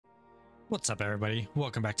What's up everybody,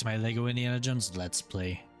 welcome back to my LEGO Indiana Jones Let's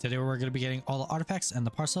Play. Today we're going to be getting all the artifacts and the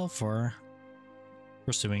parcel for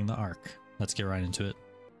pursuing the Ark. Let's get right into it.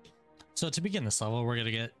 So to begin this level, we're going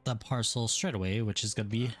to get the parcel straight away, which is going to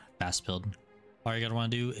be fast build. All you're going to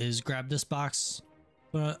want to do is grab this box,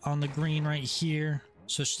 put it on the green right here,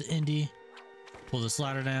 switch to Indy, pull this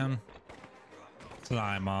ladder down,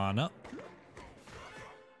 climb on up,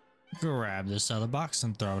 grab this other box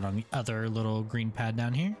and throw it on the other little green pad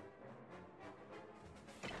down here.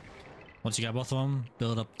 Once you got both of them,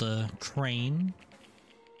 build up the crane.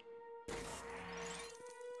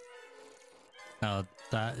 Now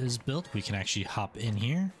that is built, we can actually hop in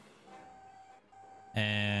here.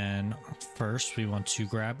 And first we want to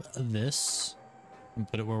grab this and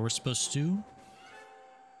put it where we're supposed to.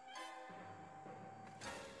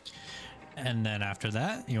 And then after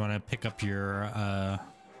that, you want to pick up your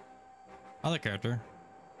other character,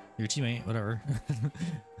 your teammate, whatever.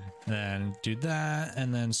 Then do that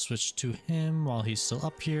and then switch to him while he's still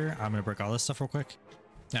up here. I'm gonna break all this stuff real quick.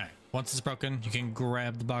 All right, once it's broken, you can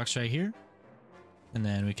grab the box right here and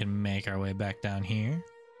then we can make our way back down here.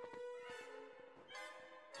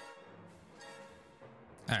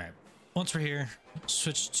 All right, once we're here,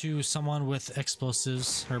 switch to someone with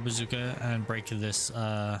explosives or bazooka and break this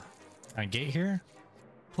gate here.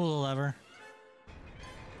 Pull the lever.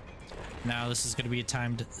 Now this is going to be a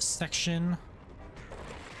timed section.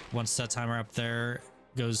 Once that timer up there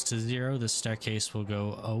goes to 0, the staircase will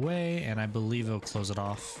go away, and I believe it'll close it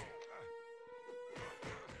off.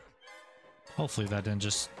 Hopefully that didn't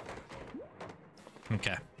just...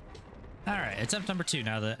 Okay. Alright, attempt number 2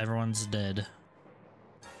 now that everyone's dead.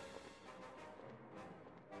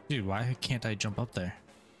 Dude, why can't I jump up there?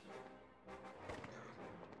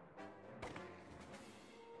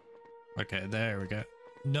 Okay, there we go.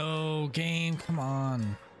 No, game, come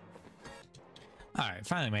on. Alright,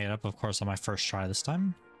 finally made it up, of course, on my first try this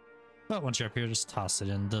time. But once you're up here, just toss it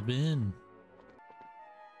in the bin.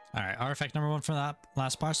 Alright, artifact number 1 from that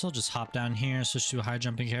last parcel. Just hop down here, switch to a high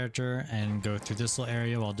jumping character, and go through this little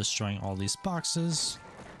area while destroying all these boxes.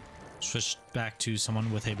 Switch back to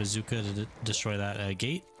someone with a bazooka to destroy that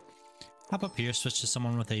gate. Hop up here, switch to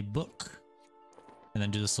someone with a book, and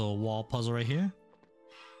then do this little wall puzzle right here.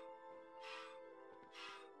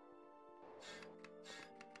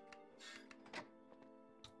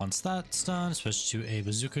 Once that's done, switch to a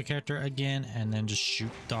bazooka character again, and then just shoot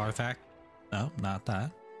the artifact. No, not that.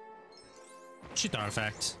 Shoot the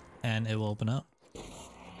artifact, and it will open up.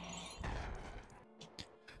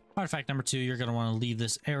 Artifact number 2, you're going to want to leave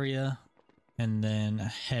this area, and then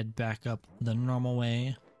head back up the normal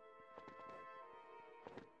way.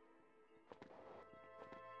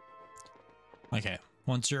 Okay,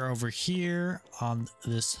 once you're over here on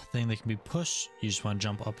this thing that can be pushed, you just want to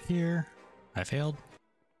jump up here. I failed.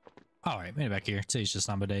 Alright, made it back here. Today's just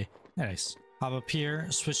Samba Day. Nice. Hop up here,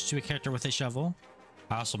 switch to a character with a shovel.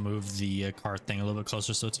 I also moved the cart thing a little bit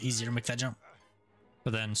closer so it's easier to make that jump.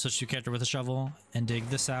 But then switch to a character with a shovel and dig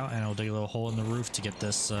this out, and it'll dig a little hole in the roof to get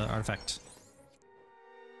this artifact.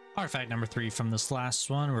 Artifact number 3 from this last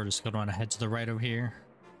one. We're just going to want to head to the right over here.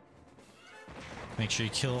 Make sure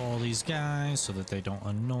you kill all these guys so that they don't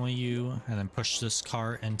annoy you, and then push this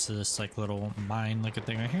cart into this like little mine looking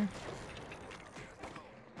thing right here.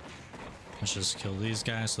 Let's just kill these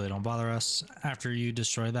guys so they don't bother us. After you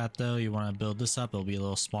destroy that though, you want to build this up. It'll be a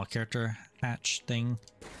little small character hatch thing.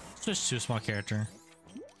 Switch to a small character.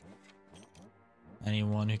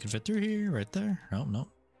 Anyone who can fit through here, right there. Oh, no.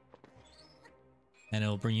 And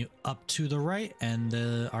it'll bring you up to the right and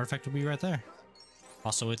the artifact will be right there.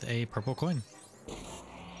 Also with a purple coin.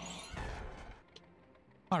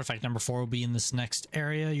 Artifact number 4 will be in this next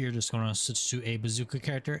area. You're just going to switch to a bazooka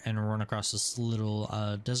character and run across this little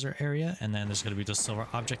desert area, and then there's going to be the silver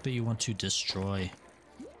object that you want to destroy.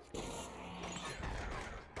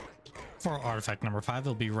 For artifact number 5,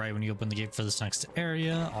 it'll be right when you open the gate for this next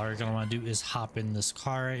area. All you're going to want to do is hop in this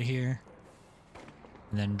car right here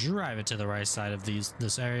and then drive it to the right side of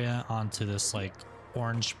this area onto this like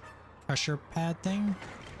orange pressure pad thing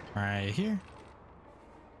right here.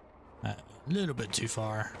 A little bit too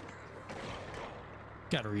far.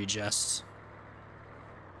 Gotta readjust.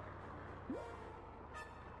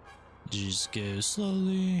 Just go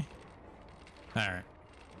slowly. Alright.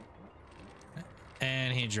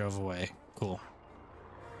 And he drove away. Cool.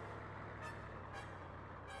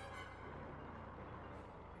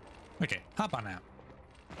 Okay, hop on out.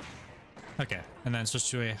 Okay, and then switch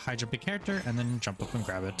to a high jumping character and then jump up and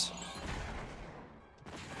grab it.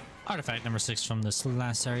 Artifact number 6 from this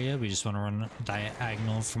last area. We just want to run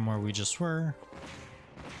diagonal from where we just were.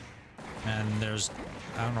 And there's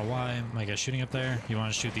I don't know why. My guy's shooting up there. You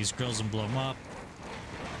want to shoot these grills and blow them up.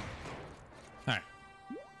 Alright.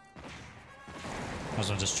 I was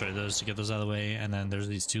going to destroy those to get those out of the way. And then there's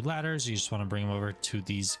these two ladders. You just want to bring them over to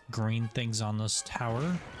these green things on this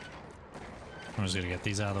tower. I'm just going to get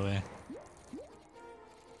these out of the way.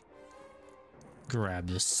 Grab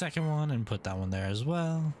the second one and put that one there as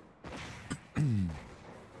well.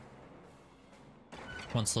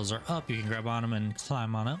 Once those are up, you can grab on them and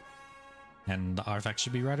climb on up. And the artifact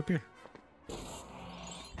should be right up here.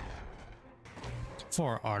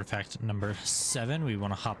 For artifact number 7, we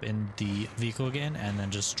want to hop in the vehicle again and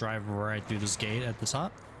then just drive right through this gate at the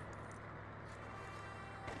top.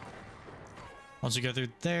 Once you go through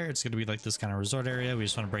there, it's going to be like this kind of resort area. We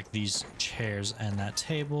just want to break these chairs and that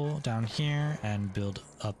table down here and build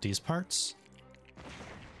up these parts.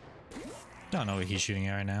 Don't know what he's shooting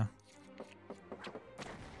at right now.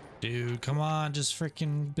 Dude, come on, just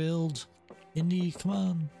freaking build. Indy, come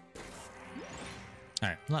on.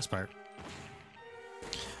 Alright, last part.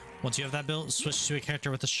 Once you have that built, switch to a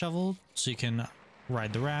character with a shovel so you can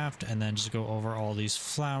ride the raft and then just go over all these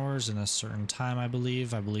flowers in a certain time, I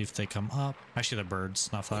believe. I believe they come up. Actually, they're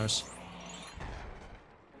birds, not flowers.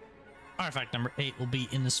 Artifact number 8 will be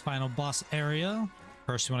in this final boss area.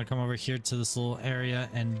 First, you want to come over here to this little area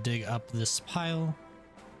and dig up this pile.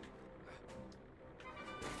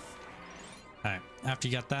 Alright, after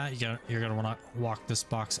you got that, you're going to want to walk this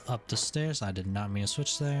box up the stairs. I did not mean to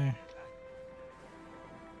switch there.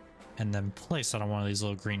 And then place it on one of these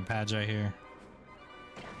little green pads right here.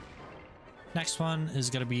 Next one is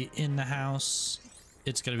going to be in the house.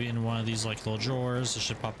 It's going to be in one of these like little drawers. It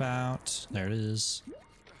should pop out. There it is.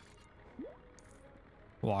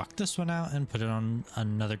 Walk this one out and put it on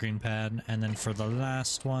another green pad. And then for the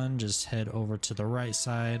last one, just head over to the right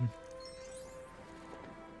side.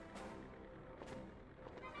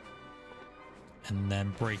 And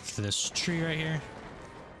then break this tree right here.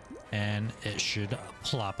 And it should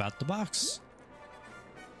plop out the box.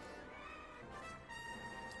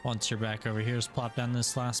 Once you're back over here, just plop down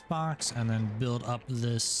this last box and then build up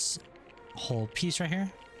this whole piece right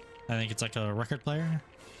here. I think it's like a record player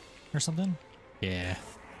or something. Yeah.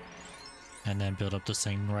 And then build up this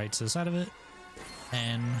thing right to the side of it.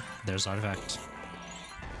 And there's artifact.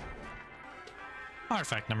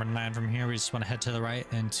 Artifact number 9 from here. We just want to head to the right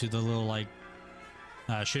and to the little like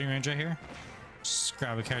shooting range right here. Just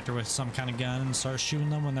grab a character with some kind of gun and start shooting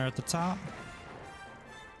them when they're at the top.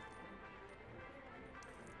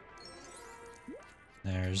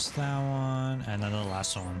 There's that one, and then the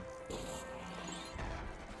last one.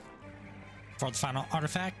 For the final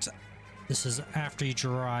artifact, this is after you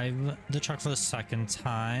drive the truck for the second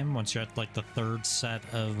time, once you're at like the third set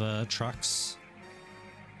of trucks.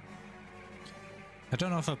 I don't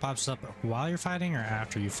know if it pops up while you're fighting or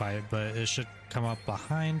after you fight, but it should come up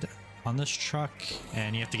behind on this truck,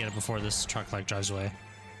 and you have to get it before this truck like drives away.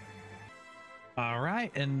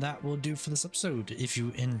 Alright, and that will do for this episode. If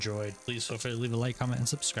you enjoyed, please feel free to leave a like, comment, and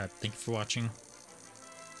subscribe. Thank you for watching.